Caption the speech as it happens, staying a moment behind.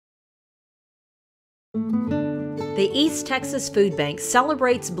The East Texas Food Bank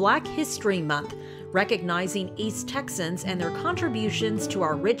celebrates Black History Month, recognizing East Texans and their contributions to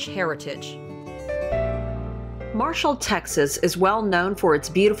our rich heritage. Marshall, Texas is well known for its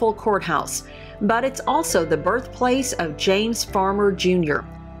beautiful courthouse, but it's also the birthplace of James Farmer Jr.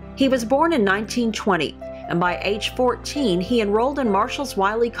 He was born in 1920, and by age 14 he enrolled in Marshall's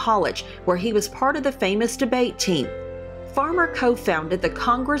Wiley College, where he was part of the famous debate team. Farmer co-founded the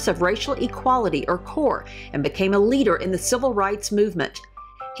Congress of Racial Equality, or CORE, and became a leader in the civil rights movement.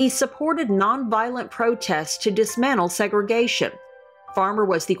 He supported nonviolent protests to dismantle segregation. Farmer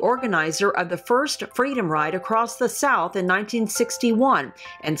was the organizer of the first Freedom Ride across the South in 1961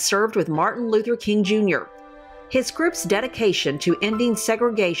 and served with Martin Luther King Jr. His group's dedication to ending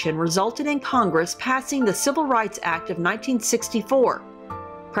segregation resulted in Congress passing the Civil Rights Act of 1964.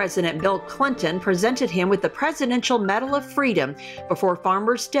 President Bill Clinton presented him with the Presidential Medal of Freedom before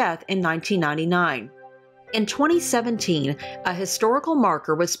Farmer's death in 1999. In 2017, a historical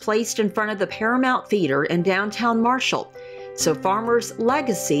marker was placed in front of the Paramount Theater in downtown Marshall, so Farmer's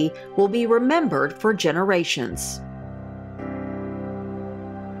legacy will be remembered for generations.